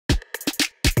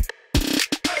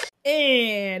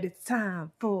And it's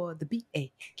time for the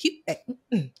B-A-Q-A.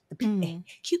 The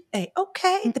B-A-Q-A.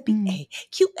 Okay, the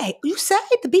B-A-Q-A. You say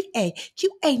the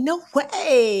B-A-Q-A. No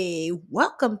way.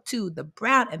 Welcome to the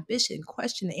Brown Ambition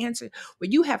Question and Answer,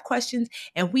 where you have questions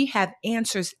and we have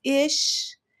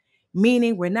answers-ish,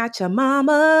 meaning we're not your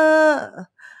mama.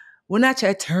 We're not your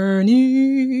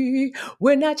attorney.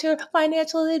 We're not your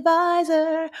financial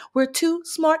advisor. We're two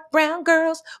smart brown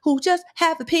girls who just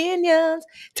have opinions.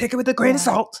 Take it with a grain of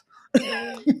salt.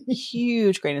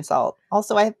 Huge grain of salt.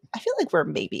 Also, I feel like we're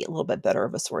maybe a little bit better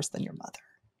of a source than your mother.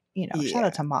 Shout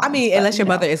out to moms. I mean, unless your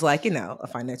mother is like, a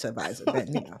financial advisor,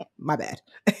 then, my bad.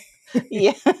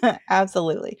 Yeah,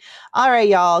 absolutely. All right,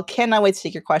 y'all. Cannot wait to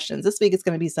take your questions. This week it's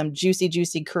going to be some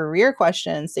juicy career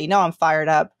questions. So I'm fired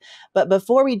up. But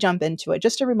before we jump into it,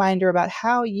 just a reminder about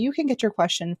how you can get your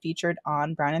question featured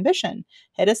on Brown Ambition.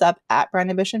 Hit us up at Brown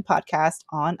Ambition Podcast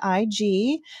on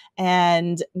IG.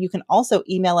 And you can also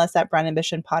email us at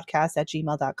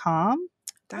brownambitionpodcast@gmail.com.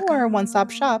 Or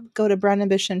one-stop shop, go to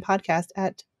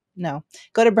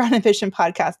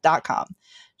brownambitionpodcast.com.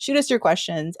 Shoot us your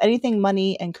questions. Anything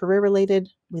money and career related,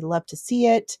 we love to see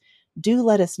it. Do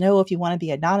let us know if you want to be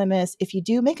anonymous. If you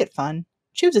do, make it fun.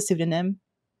 Choose a pseudonym.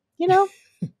 We don't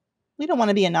want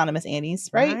to be anonymous Annies,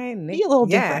 right? Be a little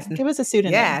different. Give us a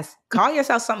pseudonym. Yes. Call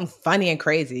yourself something funny and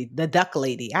crazy. The Duck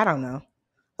Lady. I don't know.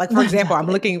 Like, for example, I'm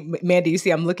looking, Mandy, you see,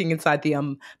 I'm looking inside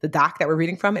the doc that we're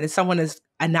reading from, and someone is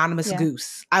Anonymous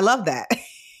Goose. I love that.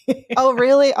 Oh,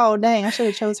 really? Oh, dang. I should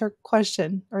have chose her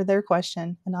question or their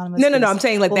question. Anonymous. No. I'm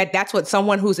saying like that's what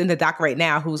someone who's in the doc right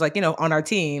now, who's like, on our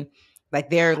team, like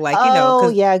they're like, Oh,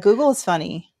 yeah. Google is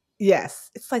funny.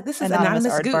 Yes. It's like, this is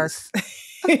Anonymous Goose.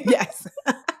 Yes.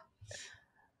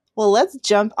 Well, let's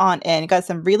jump on in. Got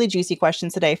some really juicy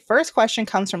questions today. First question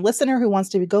comes from listener who wants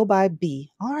to go by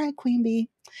B. All right, Queen B.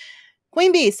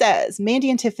 Queen B says, Mandi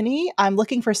and Tiffany, I'm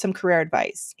looking for some career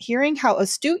advice. Hearing how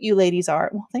astute you ladies are,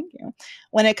 well, thank you.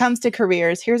 When it comes to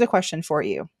careers, here's a question for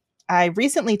you. I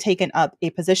recently taken up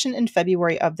a position in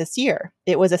February of this year.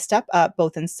 It was a step up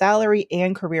both in salary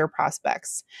and career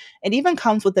prospects. It even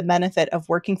comes with the benefit of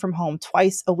working from home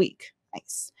twice a week.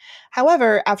 Nice.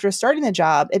 However, after starting the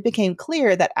job, it became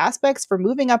clear that aspects for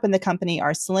moving up in the company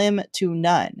are slim to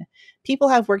none. People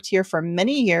have worked here for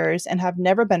many years and have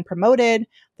never been promoted.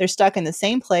 They're stuck in the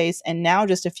same place and now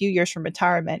just a few years from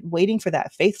retirement, waiting for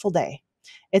that fateful day.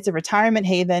 It's a retirement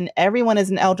haven. Everyone is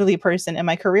an elderly person, and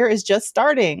my career is just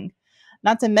starting.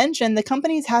 Not to mention, the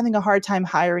company is having a hard time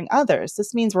hiring others.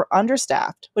 This means we're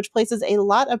understaffed, which places a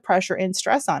lot of pressure and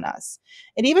stress on us.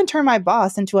 It even turned my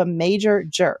boss into a major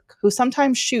jerk who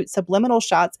sometimes shoots subliminal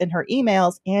shots in her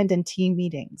emails and in team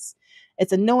meetings.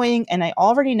 It's annoying, and I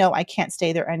already know I can't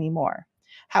stay there anymore.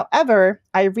 However,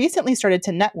 I recently started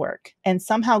to network and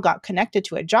somehow got connected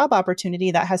to a job opportunity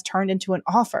that has turned into an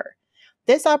offer.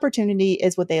 This opportunity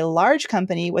is with a large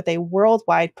company with a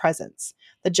worldwide presence.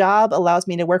 The job allows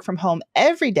me to work from home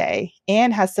every day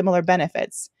and has similar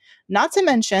benefits. Not to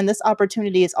mention, this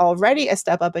opportunity is already a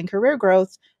step up in career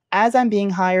growth as I'm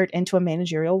being hired into a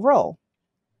managerial role.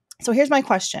 So here's my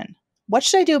question. What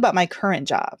should I do about my current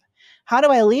job? How do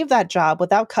I leave that job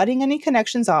without cutting any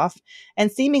connections off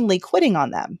and seemingly quitting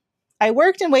on them? I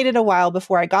worked and waited a while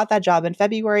before I got that job in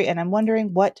February, and I'm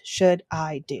wondering, what should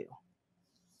I do?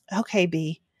 Okay,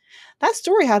 B. That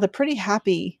story has a pretty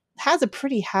happy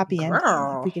ending.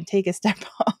 If we can take a step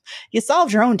off. You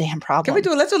solved your own damn problem.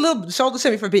 Let's do a little shoulder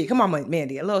shimmy for B. Come on,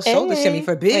 Mandy. A little shoulder shimmy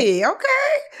for B.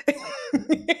 Okay.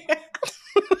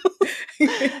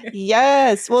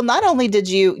 Yes. Well, not only did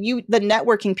you the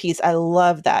networking piece, I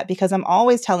love that, because I'm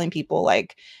always telling people,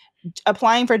 like,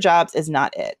 applying for jobs is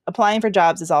not it. Applying for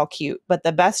jobs is all cute, but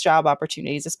the best job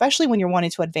opportunities, especially when you're wanting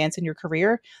to advance in your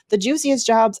career, the juiciest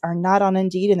jobs are not on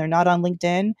Indeed and they're not on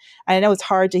LinkedIn. And I know it's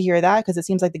hard to hear that because it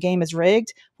seems like the game is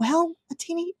rigged. Well, a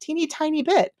teeny tiny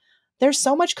bit. There's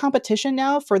so much competition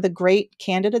now for the great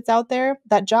candidates out there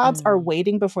that jobs are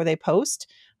waiting before they post.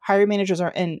 Hiring managers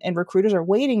and recruiters are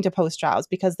waiting to post jobs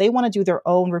because they want to do their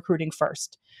own recruiting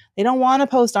first. They don't want to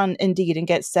post on Indeed and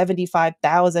get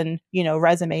 75,000,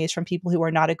 resumes from people who are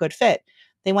not a good fit.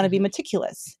 They want to be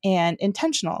meticulous and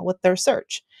intentional with their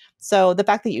search. So the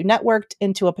fact that you networked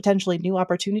into a potentially new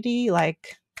opportunity,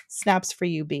 like, snaps for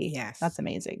you, B. Yes. That's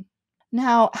amazing.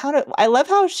 Now, I love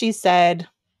how she said,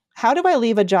 how do I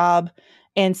leave a job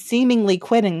and seemingly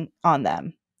quitting on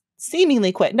them?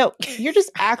 Seemingly quit. No, you're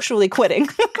just actually quitting.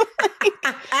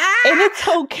 And it's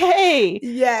okay.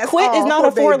 Yes. Quit is not a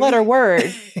 4-letter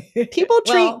word. People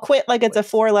treat quit like it's a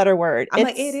 4-letter word. I'm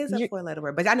like, it is a 4-letter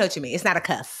word, but I know what you mean. It's not a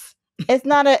cuss. It's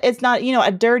not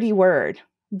a dirty word.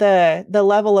 The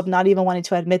level of not even wanting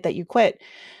to admit that you quit.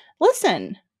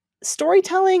 Listen,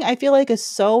 storytelling, I feel like, is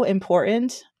so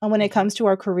important when it comes to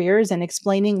our careers and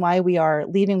explaining why we are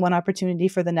leaving one opportunity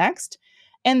for the next.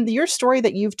 And your story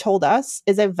that you've told us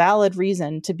is a valid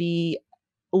reason to be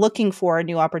looking for a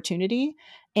new opportunity.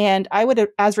 And I would,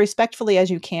 as respectfully as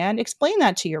you can, explain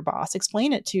that to your boss,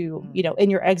 explain it to, in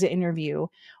your exit interview,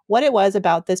 what it was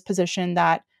about this position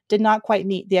that did not quite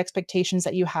meet the expectations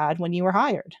that you had when you were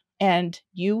hired. And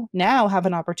you now have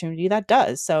an opportunity that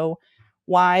does. So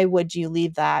why would you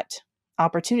leave that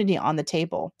opportunity on the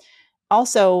table?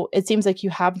 Also, it seems like you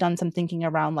have done some thinking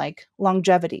around like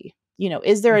longevity.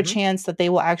 Is there a chance that they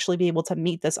will actually be able to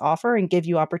meet this offer and give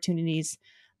you opportunities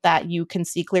that you can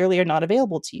see clearly are not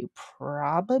available to you?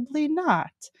 Probably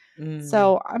not.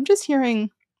 So I'm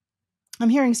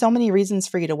hearing so many reasons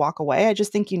for you to walk away. I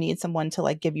just think you need someone to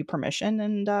like give you permission.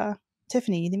 And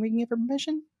Tiffany, you think we can give her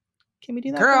permission? Can we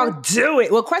do that for her? Girl, do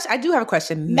it. Well, question. I do have a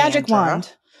question, Magic Mandra.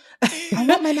 wand. I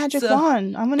want my magic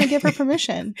wand. I'm going to give her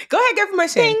permission. Go ahead, give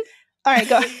permission. Ding. All right,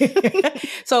 go.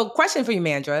 So, question for you,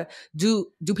 Mandra. Do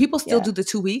people still do the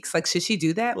 2 weeks? Like, should she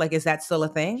do that? Like, is that still a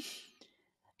thing?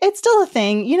 It's still a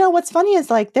thing. What's funny is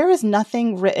like there is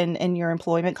nothing written in your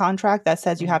employment contract that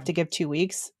says you have to give 2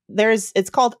 weeks.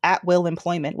 It's called at will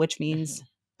employment, which means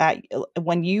that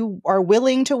when you are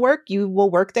willing to work, you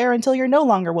will work there until you're no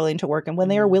longer willing to work. And when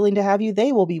they are willing to have you,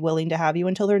 they will be willing to have you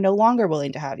until they're no longer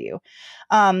willing to have you.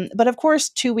 But of course,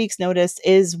 2 weeks notice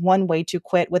is one way to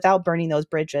quit without burning those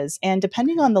bridges. And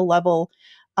depending on the level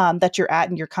that you're at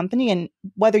in your company and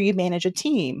whether you manage a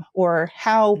team or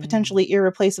how potentially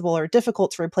irreplaceable or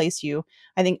difficult to replace you.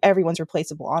 I think everyone's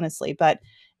replaceable, honestly. But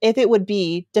if it would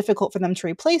be difficult for them to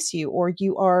replace you or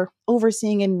you are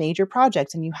overseeing a major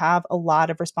project and you have a lot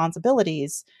of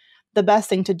responsibilities, the best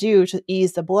thing to do to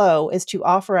ease the blow is to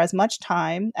offer as much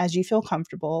time as you feel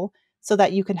comfortable so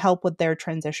that you can help with their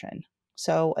transition.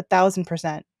 So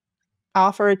 1,000%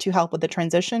 offer to help with the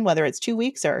transition, whether it's 2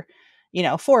 weeks or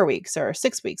 4 weeks or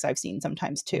 6 weeks, I've seen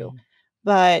sometimes too.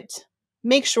 But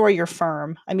make sure you're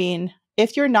firm. I mean,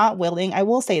 if you're not willing, I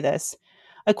will say this,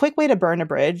 a quick way to burn a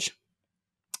bridge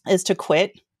is to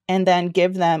quit and then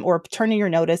give them or turn in your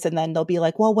notice. And then they'll be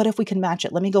like, well, what if we can match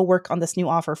it? Let me go work on this new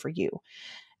offer for you.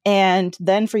 And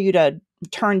then for you to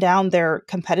turn down their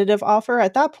competitive offer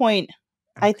at that point,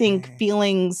 I think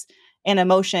feelings and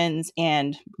emotions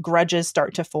and grudges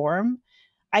start to form.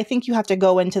 I think you have to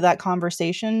go into that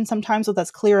conversation sometimes with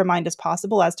as clear a mind as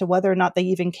possible as to whether or not they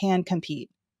even can compete.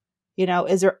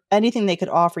 Is there anything they could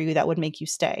offer you that would make you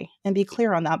stay? And be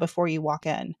clear on that before you walk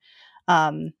in.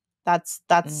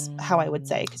 That's how I would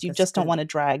say, because you just don't want to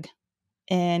drag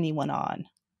anyone on.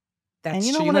 And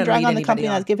you don't want to drag on the company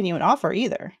that's giving you an offer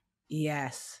either.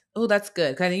 Yes. Oh, that's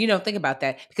good. Because think about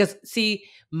that. Because see,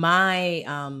 my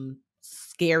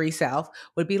scary self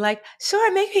would be like,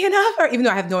 sure, make me an offer, even though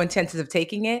I have no intentions of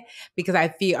taking it, because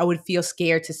I would feel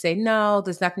scared to say no.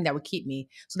 There's nothing that would keep me.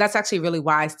 So that's actually really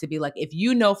wise to be like, if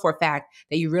you know for a fact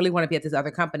that you really want to be at this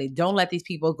other company, don't let these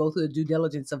people go through the due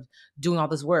diligence of doing all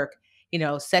this work.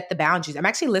 Set the boundaries. I'm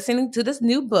actually listening to this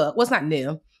new book. Well, it's not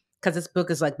new because this book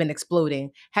has like been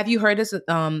exploding. Have you heard this?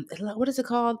 What is it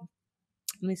called?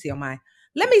 Let me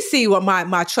see what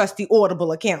my trusty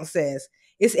Audible account says.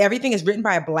 Everything is written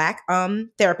by a Black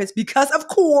therapist because, of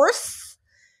course,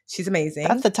 she's amazing.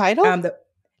 That's the title?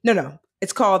 No.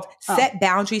 It's called Set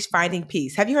Boundaries, Finding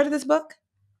Peace. Have you heard of this book?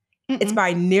 It's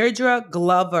by Nirdra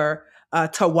Glover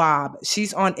Tawab.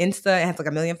 She's on Insta and has like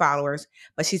 1 million followers,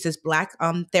 but she's this Black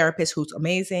therapist who's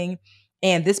amazing.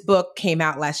 And this book came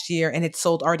out last year and it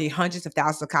sold already hundreds of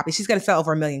thousands of copies. She's going to sell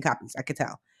over 1 million copies, I could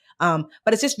tell.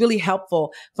 But it's just really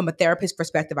helpful from a therapist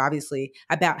perspective, obviously,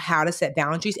 about how to set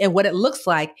boundaries and what it looks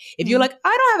like. If you're like,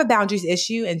 I don't have a boundaries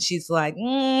issue. And she's like,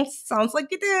 sounds like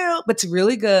you do, but it's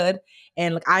really good.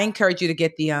 And like, I encourage you to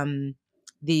get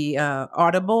the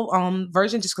Audible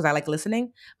version just because I like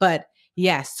listening. But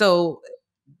yeah, so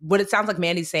what it sounds like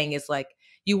Mandy's saying is like,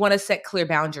 you want to set clear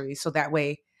boundaries. So that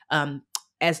way,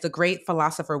 as the great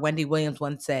philosopher Wendy Williams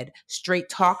once said, straight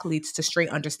talk leads to straight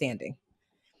understanding.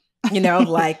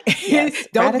 Like yes,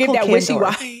 don't get that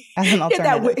wishy-washy. As an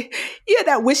alternative.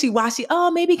 That wishy-washy.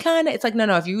 Oh, maybe kind of. It's like,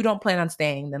 no, if you don't plan on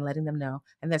staying, then letting them know.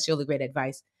 And that's really great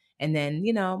advice. And then,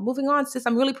 moving on, sis,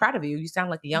 I'm really proud of you. You sound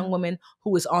like a young woman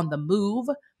who is on the move,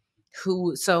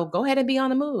 so go ahead and be on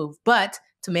the move. But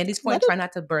to Mandy's point, try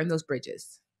not to burn those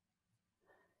bridges.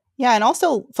 Yeah. And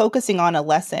also focusing on a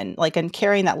lesson, like, and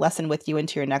carrying that lesson with you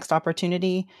into your next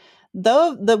opportunity.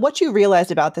 What you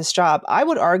realized about this job, I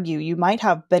would argue you might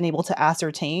have been able to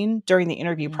ascertain during the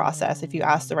interview process if you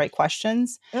asked the right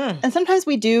questions. And sometimes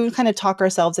we do kind of talk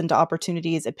ourselves into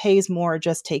opportunities. It pays more,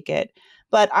 just take it.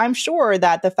 But I'm sure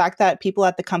that the fact that people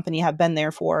at the company have been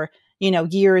there for,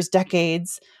 years,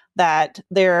 decades, that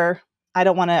I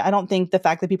don't think the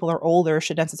fact that people are older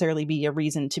should necessarily be a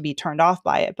reason to be turned off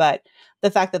by it. But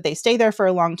the fact that they stay there for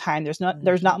a long time, there's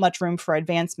not much room for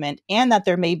advancement, and that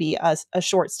there may be a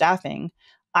short staffing,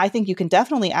 I think you can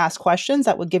definitely ask questions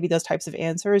that would give you those types of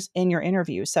answers in your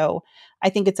interview. So I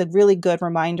think it's a really good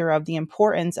reminder of the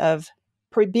importance of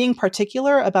being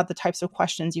particular about the types of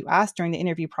questions you ask during the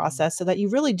interview process, so that you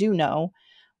really do know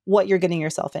what you're getting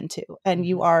yourself into, and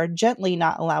you are gently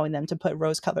not allowing them to put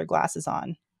rose-colored glasses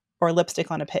on or lipstick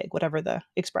on a pig, whatever the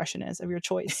expression is of your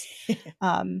choice.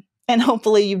 And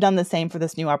hopefully you've done the same for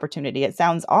this new opportunity. It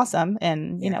sounds awesome,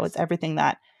 and it's everything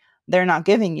that they're not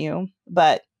giving you,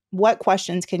 but what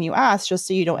questions can you ask just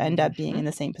so you don't end up being in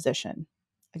the same position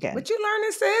again? What you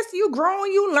learning, sis? You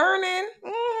growing, you learning.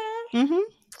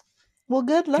 Well,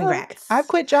 good luck. Congrats. I've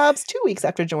quit jobs 2 weeks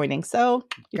after joining, so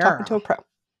you're talking to a pro.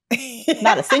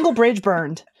 Not a single bridge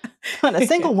burned. Not a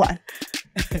single one.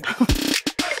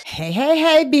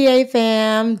 Hey, BA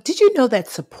fam. Did you know that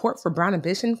support for Brown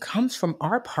Ambition comes from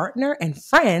our partner and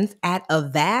friends at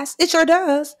Avast? It sure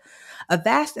does.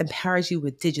 Avast empowers you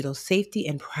with digital safety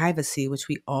and privacy, which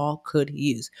we all could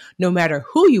use, no matter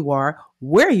who you are,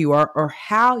 where you are, or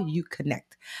how you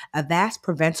connect. Avast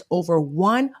prevents over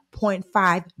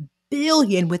 1.5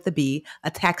 billion with a B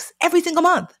attacks every single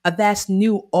month. Avast's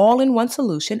new all-in-one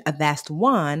solution, Avast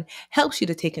One, helps you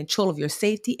to take control of your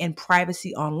safety and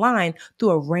privacy online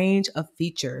through a range of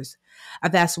features.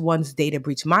 Avast One's data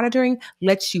breach monitoring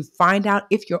lets you find out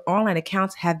if your online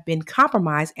accounts have been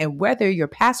compromised and whether your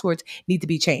passwords need to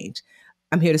be changed.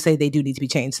 I'm here to say they do need to be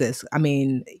changed, sis. I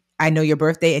mean, I know your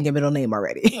birthday and your middle name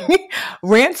already.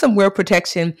 Ransomware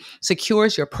protection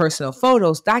secures your personal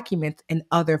photos, documents, and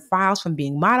other files from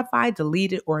being modified,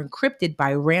 deleted, or encrypted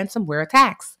by ransomware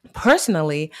attacks.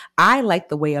 Personally, I like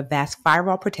the way Avast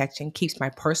firewall protection keeps my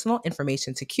personal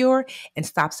information secure and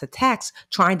stops attacks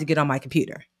trying to get on my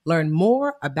computer. Learn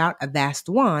more about Avast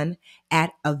One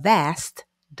at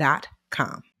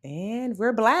avast.com. And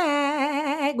we're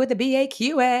back with the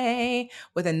BAQA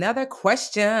with another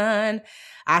question.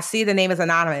 I see the name is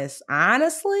anonymous.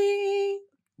 Honestly,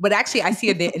 but actually I see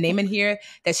a name in here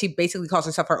that she basically calls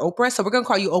herself her Oprah. So we're going to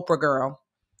call you Oprah girl.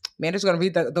 Amanda's going to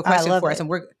read the question for us, and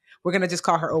we're going to just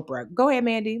call her Oprah. Go ahead,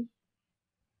 Mandy.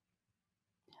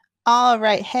 All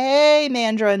right. Hey,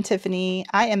 Mandra and Tiffany.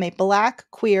 I am a Black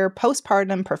queer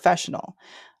postpartum professional.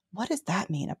 What does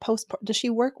that mean? Does she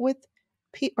work with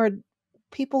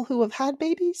people who have had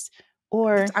babies?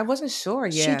 Or I wasn't sure.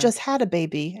 Yeah, she just had a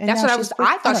baby. And that's what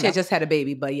I thought she had just had a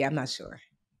baby, but yeah, I'm not sure.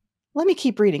 Let me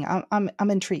keep reading. I'm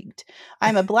intrigued.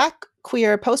 I'm a Black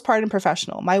queer postpartum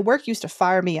professional. My work used to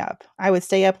fire me up. I would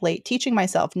stay up late teaching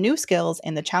myself new skills,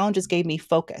 and the challenges gave me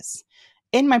focus.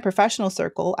 In my professional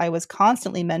circle, I was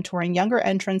constantly mentoring younger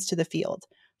entrants to the field.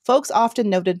 Folks often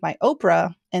noted my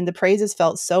Oprah, and the praises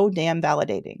felt so damn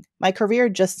validating. My career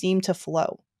just seemed to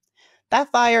flow.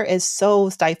 That fire is so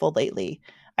stifled lately.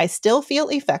 I still feel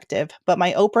effective, but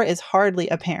my Oprah is hardly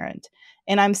apparent.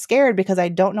 And I'm scared because I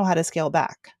don't know how to scale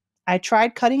back. I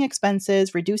tried cutting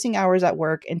expenses, reducing hours at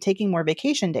work, and taking more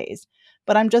vacation days,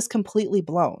 but I'm just completely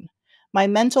blown. My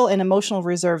mental and emotional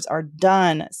reserves are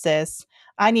done, sis.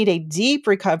 I need a deep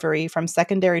recovery from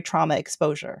secondary trauma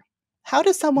exposure. How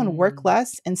does someone work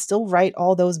less and still write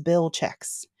all those bill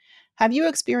checks? Have you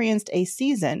experienced a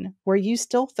season where you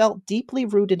still felt deeply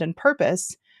rooted in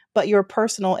purpose, but your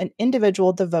personal and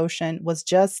individual devotion was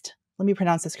just, let me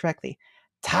pronounce this correctly,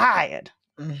 tired?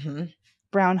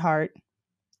 Brown heart,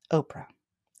 Oprah.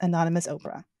 Anonymous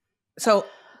Oprah. So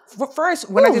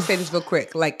first, when I just say this real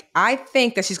quick, like I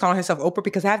think that she's calling herself Oprah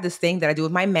because I have this thing that I do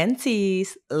with my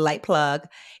mentees, light plug. If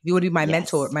you want to be my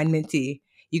mentor, my mentee,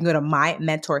 you can go to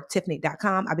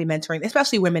mymentortiffany.com. I'll be mentoring,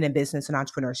 especially women in business and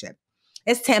entrepreneurship.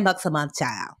 It's $10 a month,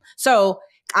 child. So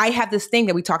I have this thing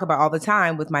that we talk about all the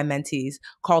time with my mentees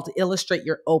called Illustrate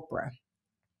Your Oprah.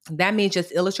 That means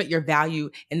just illustrate your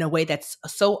value in a way that's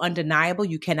so undeniable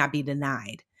you cannot be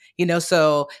denied.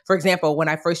 So for example, when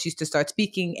I first used to start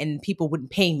speaking and people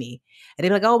wouldn't pay me, and they'd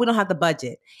be like, oh, we don't have the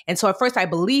budget. And so at first I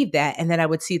believed that, and then I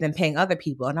would see them paying other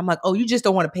people. And I'm like, oh, you just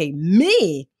don't want to pay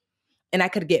me. And I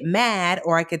could get mad,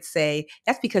 or I could say,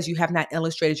 that's because you have not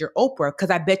illustrated your Oprah.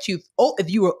 Because I bet you, if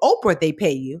you were Oprah, they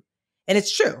pay you. And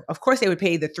it's true. Of course, they would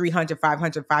pay the $300,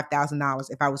 $500, $5,000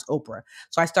 if I was Oprah.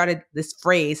 So I started this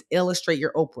phrase, illustrate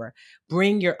your Oprah.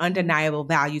 Bring your undeniable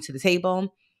value to the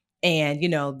table. And,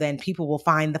 then people will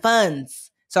find the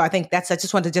funds. So I think I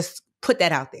just wanted to just put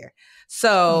that out there.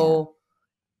 So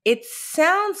it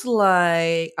sounds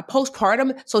like a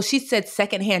postpartum. So she said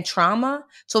secondhand trauma.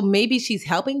 So maybe she's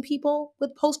helping people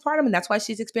with postpartum, and that's why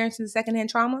she's experiencing the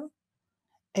secondhand trauma.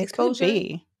 It could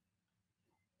be.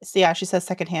 So yeah, she says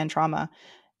secondhand trauma.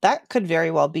 That could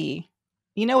very well be.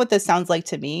 You know what this sounds like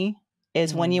to me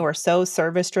is when you Mm, are so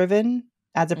service driven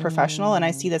as a professional, and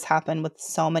I see mm, this happen with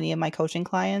so many of my coaching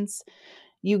clients.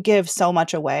 You give so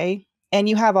much away and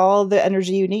you have all the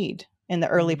energy you need in the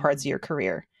early parts of mm, your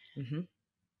career. mhm,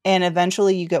 And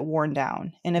eventually you get worn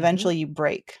down and mhm, eventually you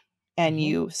break and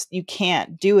mhm, you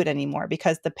can't do it anymore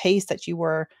because the pace that you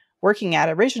were working at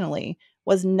originally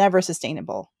was never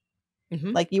sustainable.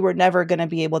 mhm, Like you were never going to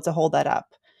be able to hold that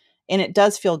up. And it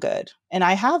does feel good. And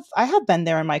I have been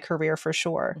there in my career for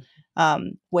sure.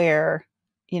 Where,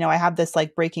 I have this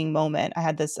like breaking moment. I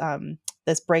had this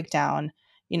breakdown,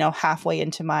 halfway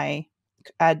into my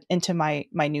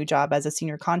new job as a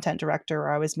senior content director,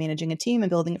 where I was managing a team and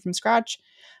building it from scratch.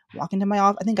 Walk into my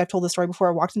office. I think I've told the story before.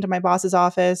 I walked into my boss's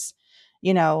office,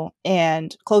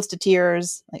 and close to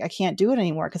tears. Like I can't do it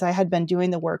anymore because I had been doing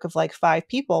the work of like 5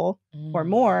 people or mm,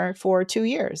 more for 2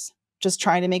 years, just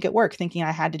trying to make it work, thinking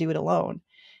I had to do it alone.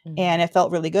 And mm, it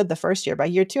felt really good the first year. By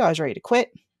year 2, I was ready to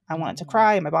quit. I wanted to mm.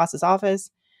 cry in my boss's office.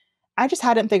 I just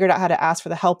hadn't figured out how to ask for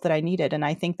the help that I needed. And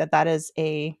I think that is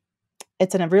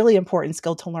it's a really important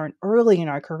skill to learn early in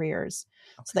our careers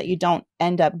so that you Okay. don't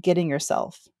end up getting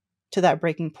yourself to that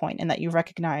breaking point and that you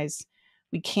recognize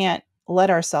we can't let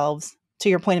ourselves, to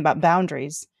your point about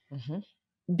boundaries, Mhm.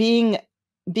 being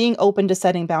being open to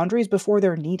setting boundaries before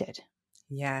they're needed,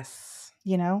 Yes,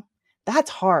 you know? That's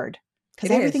hard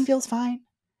because it everything is. feels fine.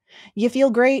 You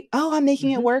feel great. Oh, I'm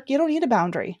making it Mhm. work. You don't need a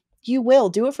boundary. You will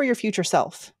do it for your future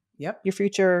self. Yep. Your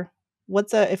future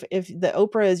if the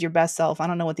Oprah is your best self, I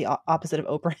don't know what the opposite of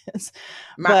Oprah is.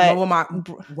 But My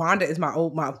Wanda is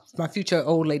my future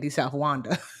old lady self,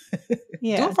 Wanda. Do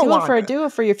yeah, it for Wanda. do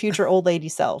it for your future old lady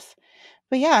self.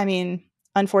 But yeah, I mean,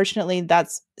 unfortunately,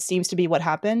 that's seems to be what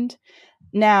happened.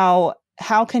 Now,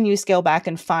 how can you scale back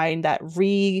and find that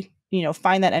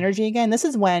find that energy again? This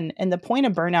is when, and the point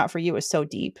of burnout for you is so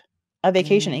deep, a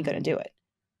vacation ain't going to do Mm, it.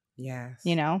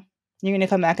 You yes. know, you're going to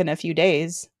come back in a few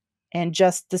days and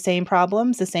just the same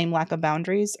problems, the same lack of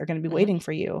boundaries are going to be Mhm, waiting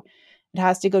for you. It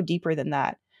has to go deeper than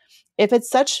that. If it's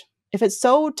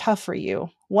so tough for you,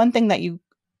 one thing that you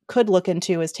could look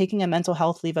into is taking a mental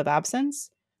health leave of absence.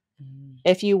 mm,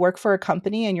 If you work for a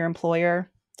company and your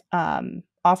employer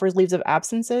offers leaves of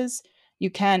absences, you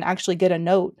can actually get a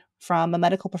note from a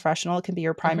medical professional. It can be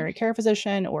your mhm, primary care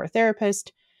physician or a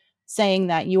therapist saying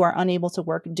that you are unable to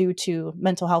work due to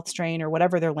mental health strain or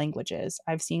whatever their language is.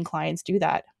 I've seen clients do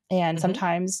that. And mhm,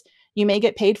 sometimes you may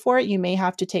get paid for it. You may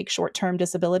have to take short term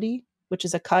disability, which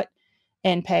is a cut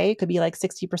in pay. It could be like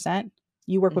 60%.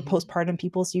 You work with mhm. postpartum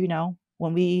people, so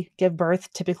when we give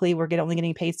birth, typically we're only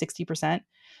getting paid 60%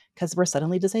 because we're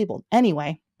suddenly disabled.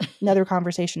 Anyway, another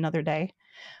conversation, another day.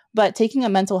 But taking a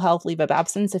mental health leave of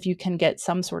absence, if you can get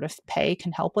some sort of pay,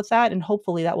 can help with that. And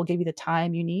hopefully that will give you the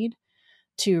time you need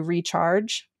to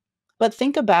recharge. But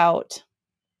think about,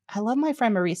 I love my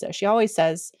friend Marisa. She always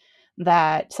says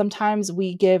that sometimes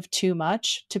we give too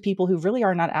much to people who really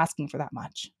are not asking for that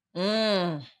much,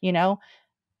 Mm, you know,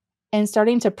 and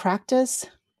starting to practice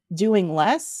doing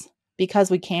less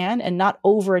because we can and not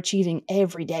overachieving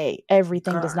every day.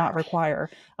 Everything does not girl, require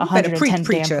you better preach, 110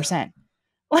 damn preacher. percent.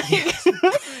 Like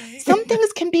Yes. some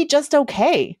things can be just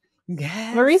okay.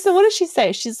 Marisa, what Yes. does she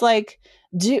say? She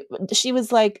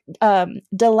was like,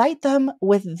 delight them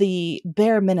with the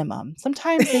bare minimum.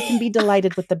 Sometimes they can be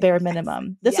delighted with the bare Yes.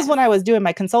 minimum. This is Yes. when I was doing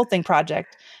my consulting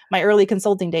project, my early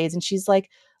consulting days. And she's like,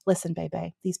 listen,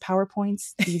 baby, these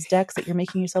PowerPoints, these decks that you're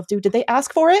making yourself do, did they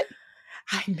ask for it?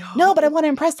 I No, but I know. want to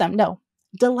impress them. No,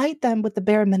 delight them with the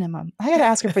bare minimum. I got to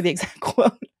ask her for the exact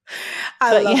quote.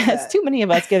 I But love yeah, it's that. too many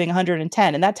of us giving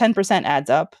 110, and that 10% adds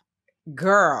up.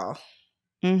 Girl.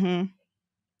 Mm-hmm.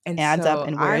 And Adds up so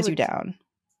and wears you down.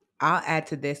 I'll add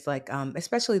to this, like,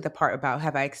 especially the part about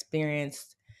have I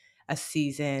experienced a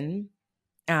season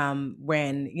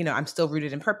when, I'm still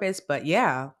rooted in purpose, but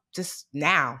yeah, just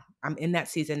now, I'm in that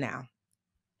season now.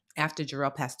 After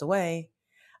Jarrell passed away,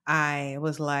 I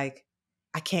was like,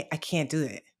 I can't do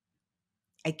it.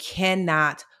 I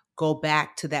cannot go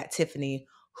back to that Tiffany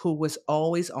who was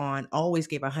always on, always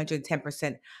gave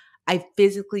 110%. I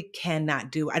physically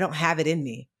cannot do. I don't have it in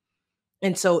me.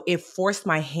 And so it forced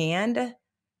my hand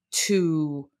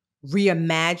to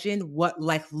reimagine what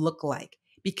life looked like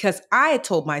because I had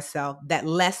told myself that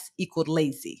less equaled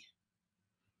lazy.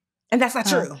 And that's not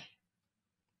Huh. true.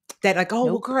 That like, oh,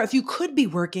 well, Nope. girl, if you could be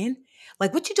working,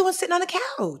 like what you doing sitting on the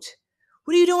couch?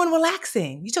 What are you doing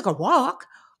relaxing? You took a walk.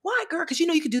 Why, girl? Because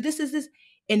you could do this.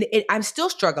 And I'm still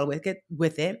struggling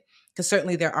with it. Because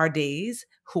certainly there are days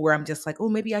where I'm just like, oh,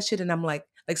 maybe I should. And I'm like,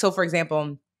 so for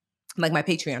example, like my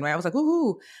Patreon, right? I was like,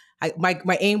 ooh,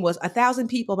 My aim was 1,000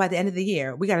 people by the end of the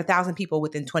year. We got 1,000 people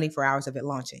within 24 hours of it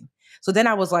launching. So then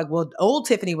I was like, well, old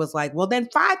Tiffany was like, well, then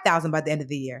 5,000 by the end of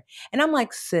the year. And I'm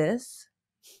like, sis,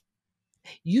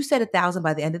 you said 1,000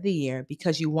 by the end of the year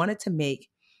because you wanted to make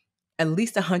at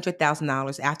least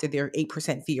 $100,000 after their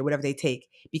 8% fee or whatever they take,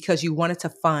 because you wanted to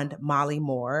fund Molly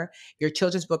Moore, your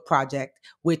children's book project,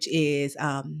 which is,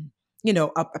 a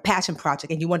passion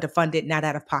project, and you wanted to fund it not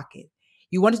out of pocket.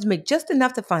 You wanted to make just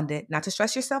enough to fund it, not to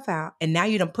stress yourself out. And now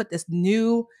you don't put this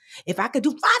new, if I could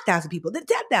do 5,000 people, then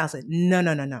 10,000. No,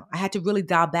 no, no, no. I had to really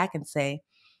dial back and say,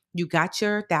 you got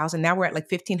your 1,000. Now we're at like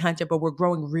 1,500, but we're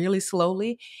growing really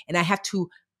slowly. And I have to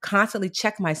constantly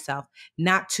check myself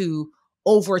not to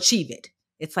overachieve it.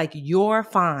 It's like, you're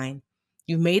fine.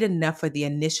 You made enough for the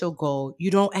initial goal.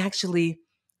 You don't actually,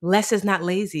 less is not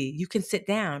lazy. You can sit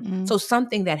down. So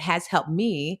something that has helped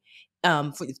me,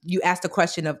 you asked the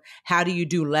question of how do you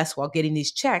do less while getting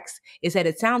these checks, is that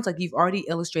it sounds like you've already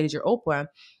illustrated your Oprah.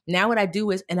 Now what I do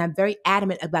is, and I'm very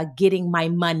adamant about getting my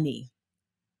money.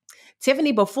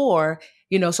 Tiffany before,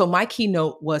 so my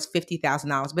keynote was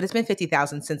 $50,000, but it's been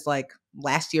 50,000 since like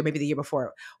last year, maybe the year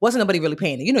before. Wasn't nobody really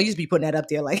paying it. You used to be putting that up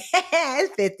there like,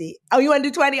 it's 50. Oh, you want to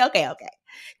do 20? Okay.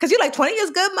 Because you're like, 20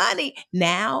 is good money.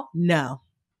 Now, no,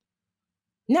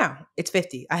 it's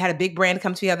 50. I had a big brand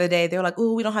come to me the other day. They were like,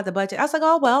 oh, we don't have the budget. I was like,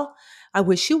 oh, well, I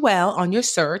wish you well on your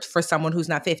search for someone who's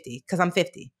not 50, because I'm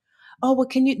 50. Oh, well,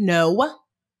 can you? No.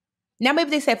 Now,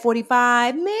 maybe they said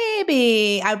 45,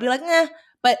 maybe I'd be like,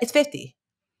 but it's 50.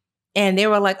 And they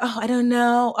were like, oh, I don't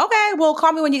know. Okay, well,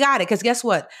 call me when you got it. Because guess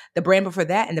what? The brand before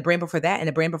that, and the brand before that, and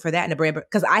the brand before that, and the brand,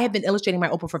 because I have been illustrating my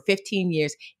Oprah for 15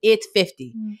 years. It's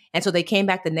 50. And so they came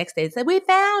back the next day and said, we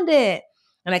found it.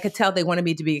 And I could tell they wanted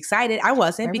me to be excited. I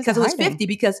wasn't, because it was 50.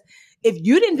 Because if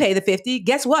you didn't pay the 50,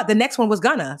 guess what? The next one was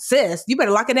gonna. Sis, you better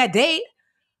lock in that date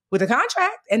with a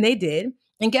contract. And they did.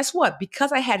 And guess what?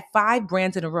 Because I had 5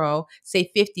 brands in a row say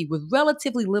 50 with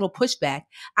relatively little pushback,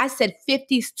 I said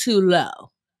 50's too low.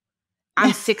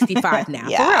 I'm 65 now.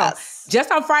 Yes. For real.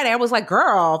 Just on Friday, I was like,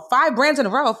 girl, 5 brands in a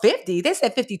row, 50. They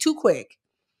said 50 too quick.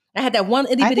 I had that one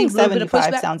itty bitty little bit of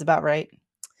pushback. Sounds about right.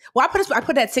 Well, I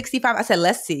put that 65. I said,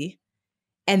 let's see.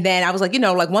 And then I was like,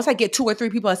 once I get 2 or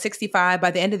 3 people at 65, by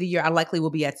the end of the year, I likely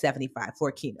will be at 75 for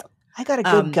a keynote. I got a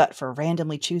good gut for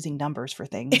randomly choosing numbers for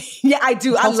things. Yeah, I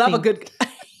do. I love a good.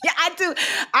 Yeah,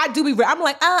 I do. I'm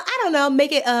like, I don't know,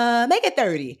 make it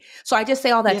 30. So I just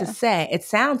say all that to say, it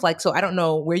sounds like, so I don't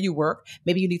know where you work.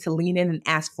 Maybe you need to lean in and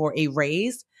ask for a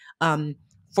raise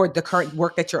for the current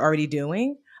work that you're already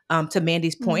doing. To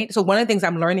Mandy's point. So one of the things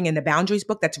I'm learning in the Boundaries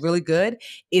book that's really good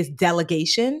is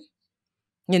delegation.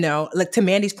 Like to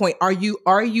Mandy's point, are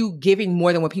you giving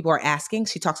more than what people are asking?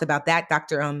 She talks about that.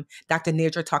 Dr.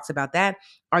 Nidra talks about that.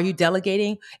 Are you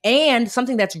delegating? And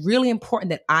something that's really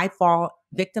important that I fall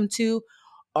victim to,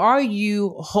 are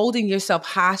you holding yourself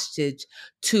hostage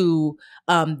to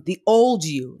the old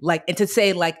you? Like, and to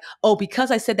say like, oh,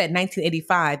 because I said that in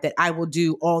 1985 that I will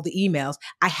do all the emails,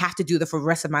 I have to do that for the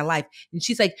rest of my life. And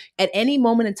she's like, at any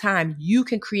moment in time, you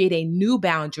can create a new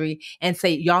boundary and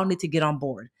say, y'all need to get on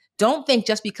board. Don't think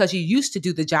just because you used to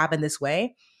do the job in this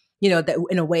way, that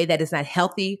in a way that is not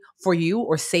healthy for you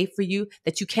or safe for you,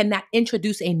 that you cannot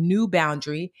introduce a new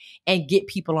boundary and get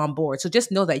people on board. So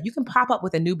just know that you can pop up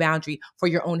with a new boundary for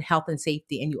your own health and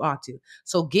safety, and you ought to.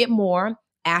 So get more,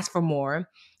 ask for more,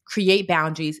 create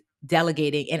boundaries,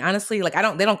 delegating. And honestly, like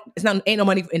ain't no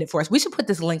money in it for us. We should put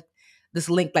this link,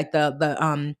 like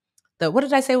the what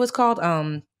did I say it was called?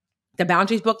 The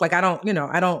Boundaries book. Like I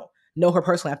don't know her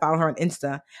personally. I follow her on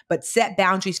Insta, but Set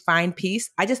Boundaries, Find Peace.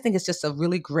 I just think it's just a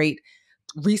really great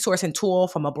resource and tool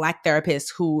from a Black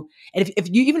therapist who, and if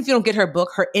you don't get her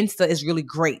book, her Insta is really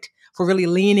great for really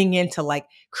leaning into like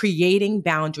creating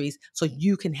boundaries so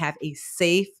you can have a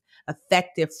safe,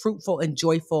 effective, fruitful, and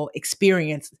joyful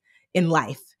experience in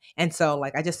life. And so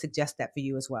like, I just suggest that for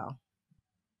you as well.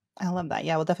 I love that.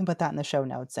 Yeah, we'll definitely put that in the show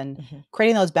notes, and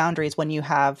creating those boundaries when you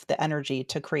have the energy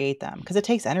to create them, because it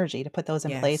takes energy to put those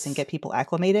in place and get people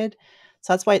acclimated.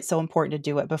 So that's why it's so important to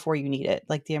do it before you need it,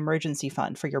 like the emergency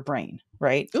fund for your brain,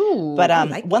 right? Ooh, but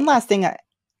like one last thing I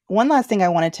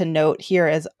wanted to note here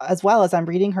is, as well as I'm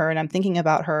reading her and I'm thinking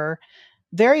about her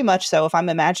very much so, if I'm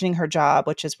imagining her job,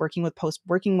 which is working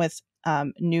with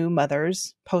new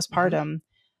mothers postpartum.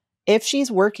 If she's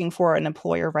working for an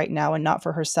employer right now and not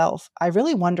for herself, I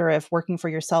really wonder if working for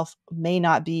yourself may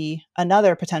not be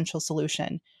another potential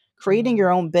solution. Creating your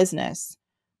own business,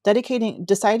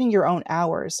 deciding your own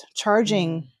hours,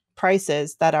 charging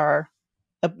prices that are,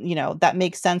 that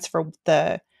make sense for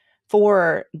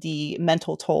the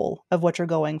mental toll of what you're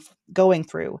going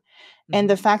through. And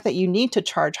the fact that you need to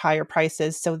charge higher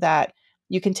prices so that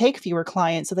you can take fewer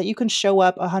clients so that you can show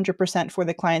up 100% for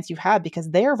the clients you have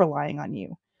because they're relying on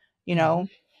you. You Mm-hmm. know,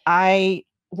 I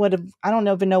don't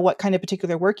even know what kind of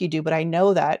particular work you do, but I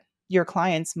know that your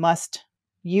clients must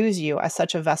use you as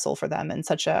such a vessel for them and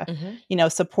such a, Mm-hmm.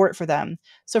 support for them.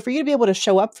 So for you to be able to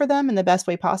show up for them in the best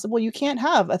way possible, you can't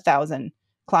have 1,000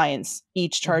 clients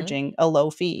each Mm-hmm. charging a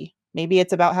low fee. Maybe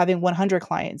it's about having 100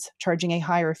 clients charging a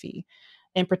higher fee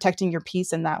and protecting your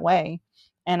peace in that way.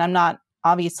 And I'm not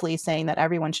obviously saying that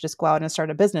everyone should just go out and start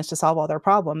a business to solve all their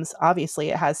problems. Obviously,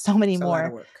 it has so many It's a lot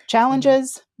of more work. Mm-hmm.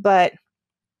 challenges, but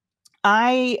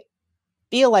I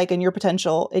feel like in your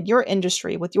potential, in your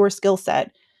industry, with your skill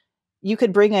set, you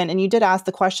could bring in, and you did ask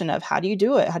the question of how do you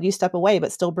do it? How do you step away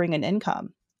but still bring in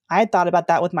income? I had thought about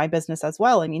that with my business as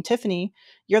well. I mean, Tiffany,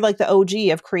 you're like the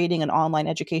OG of creating an online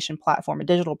education platform,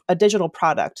 a digital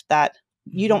product that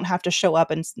you Mm-hmm. don't have to show up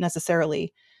and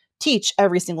necessarily teach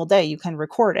every single day. You can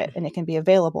record it and it can be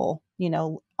available,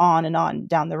 on and on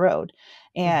down the road.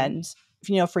 Mm-hmm.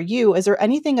 And for you, is there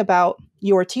anything about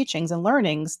your teachings and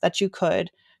learnings that you could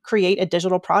create a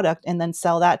digital product and then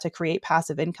sell that to create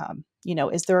passive income?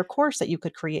 Is there a course that you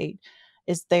could create?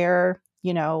 Is there,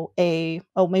 maybe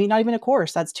not even a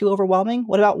course, that's too overwhelming.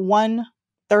 What about one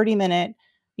 30-minute,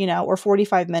 or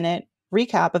 45-minute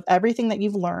recap of everything that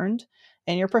you've learned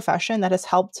in your profession that has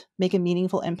helped make a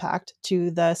meaningful impact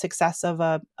to the success of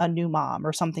a new mom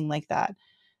or something like that?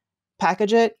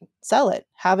 Package it, sell it,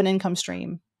 have an income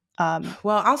stream.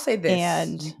 Well, I'll say this: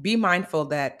 And be mindful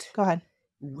that, go ahead.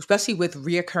 especially with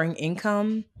reoccurring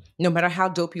income, no matter how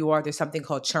dope you are, there's something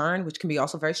called churn, which can be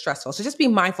also very stressful. So just be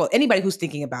mindful, anybody who's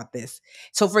thinking about this.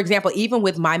 So for example, even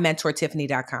with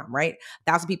mymentortiffany.com, right?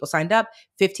 1,000 people signed up,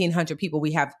 1,500 people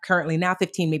we have currently now,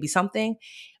 15 maybe something.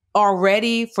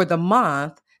 Already for the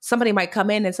month, somebody might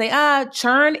come in and say,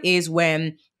 churn is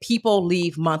when people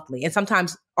leave monthly. And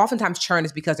oftentimes churn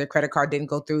is because their credit card didn't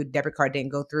go through, debit card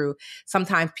didn't go through.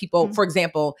 Sometimes people, Mm, for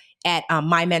example, at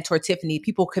My Mentor Tiffany,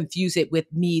 people confuse it with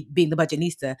me being the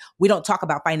budgetnista. We don't talk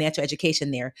about financial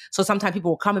education there. So sometimes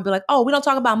people will come and be like, oh, we don't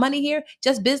talk about money here,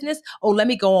 just business. Oh, let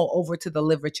me go over to the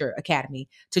Literature Academy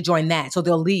to join that. So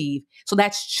they'll leave. So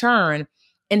that's churn.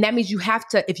 And that means you have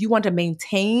to, if you want to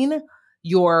maintain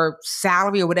your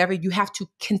salary or whatever, you have to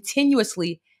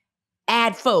continuously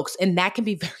add folks, and that can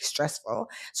be very stressful.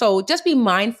 So just be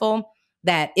mindful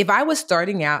that if I was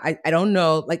starting out, I don't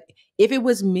know, like if it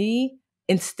was me,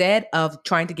 instead of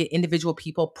trying to get individual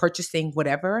people purchasing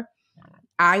whatever,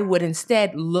 I would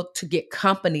instead look to get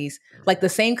companies, like the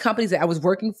same companies that I was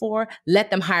working for,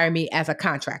 let them hire me as a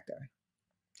contractor,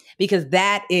 because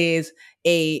that is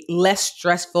a less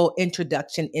stressful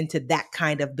introduction into that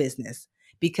kind of business.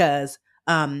 Because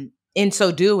in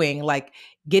so doing, like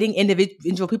getting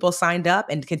individual people signed up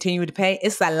and continuing to pay,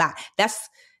 it's a lot.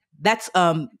 That's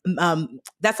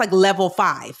like level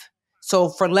 5. So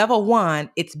for level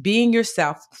 1, it's being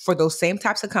yourself for those same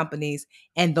types of companies,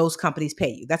 and those companies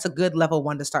pay you. That's a good level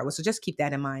 1 to start with. So just keep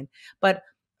that in mind. But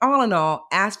all in all,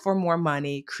 ask for more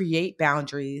money, create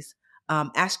boundaries,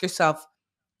 ask yourself,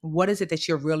 what is it that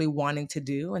you're really wanting to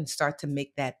do, and start to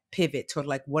make that pivot toward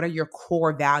like, what are your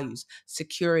core values?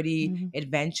 Security, mhm.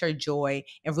 adventure, joy,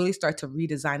 and really start to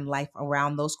redesign life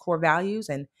around those core values.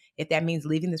 And if that means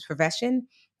leaving this profession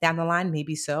down the line,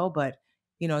 maybe so, but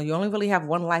you only really have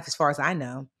one life as far as I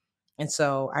know. And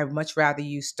so I would much rather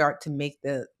you start to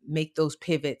make those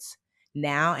pivots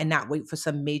now, and not wait for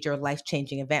some major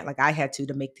life-changing event like I had to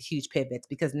make the huge pivots.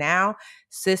 Because now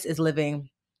sis is living,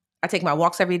 I take my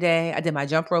walks every day. I did my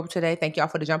jump rope today. Thank y'all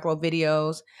for the jump rope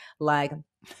videos. Like,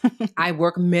 I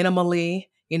work minimally,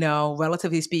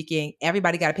 relatively speaking.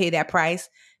 Everybody got to pay that price,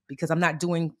 because I'm not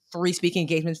doing 3 speaking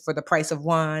engagements for the price of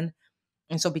one.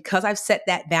 And so because I've set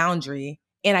that boundary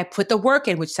and I put the work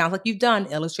in, which sounds like you've done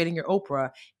illustrating your Oprah,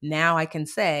 now I can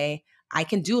say I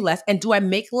can do less. And do I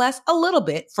make less? A little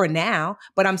bit for now,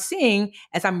 but I'm seeing,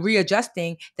 as I'm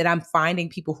readjusting, that I'm finding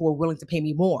people who are willing to pay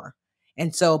me more.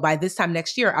 And so by this time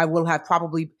next year, I will have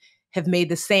probably have made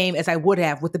the same as I would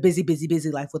have with the busy, busy,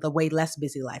 busy life, with a way less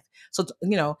busy life. So,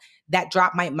 that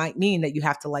drop might mean that you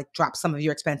have to like drop some of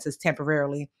your expenses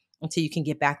temporarily until you can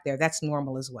get back there. That's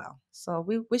normal as well. So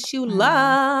we wish you I know.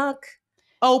 luck,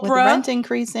 With the Oprah. rent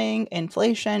increasing,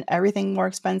 inflation, everything more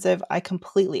expensive, I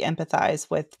completely empathize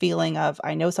with feeling of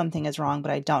I know something is wrong,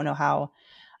 but I don't know how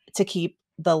to keep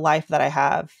the life that I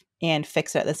have and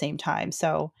fix it at the same time.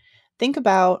 So think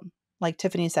about, like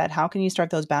Tiffany said, how can you start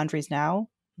those boundaries now?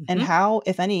 And Mm-hmm. how,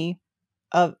 if any,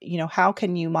 how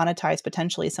can you monetize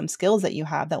potentially some skills that you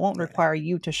have that won't Yeah. require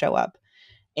you to show up?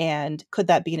 And could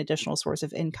that be an additional source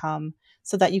of income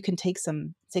so that you can take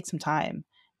some time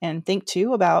and think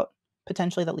too about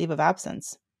potentially that leave of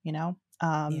absence, you know?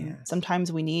 Yes.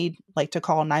 Sometimes we need like to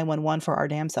call 911 for our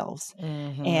damn selves.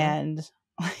 Mm-hmm. And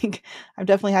like, I've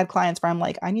definitely had clients where I'm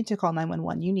like, I need to call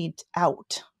 911. You need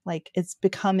out. Like, it's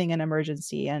becoming an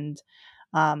emergency. And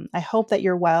I hope that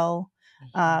you're well.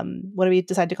 What do we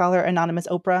decide to call her? Anonymous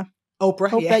Oprah. Oprah,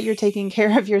 Hope yeah. that you're taking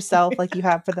care of yourself like you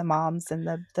have for the moms and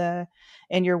the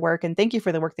in your work. And thank you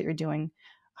for the work that you're doing.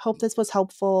 Hope this was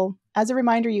helpful. As a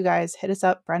reminder, you guys, hit us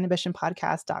up,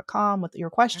 brandambitionpodcast.com with your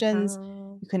questions.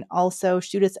 You can also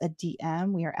shoot us a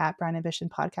DM. We are at Brand Ambition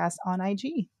Podcast on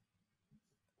IG.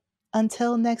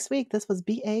 Until next week, this was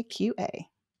BAQA.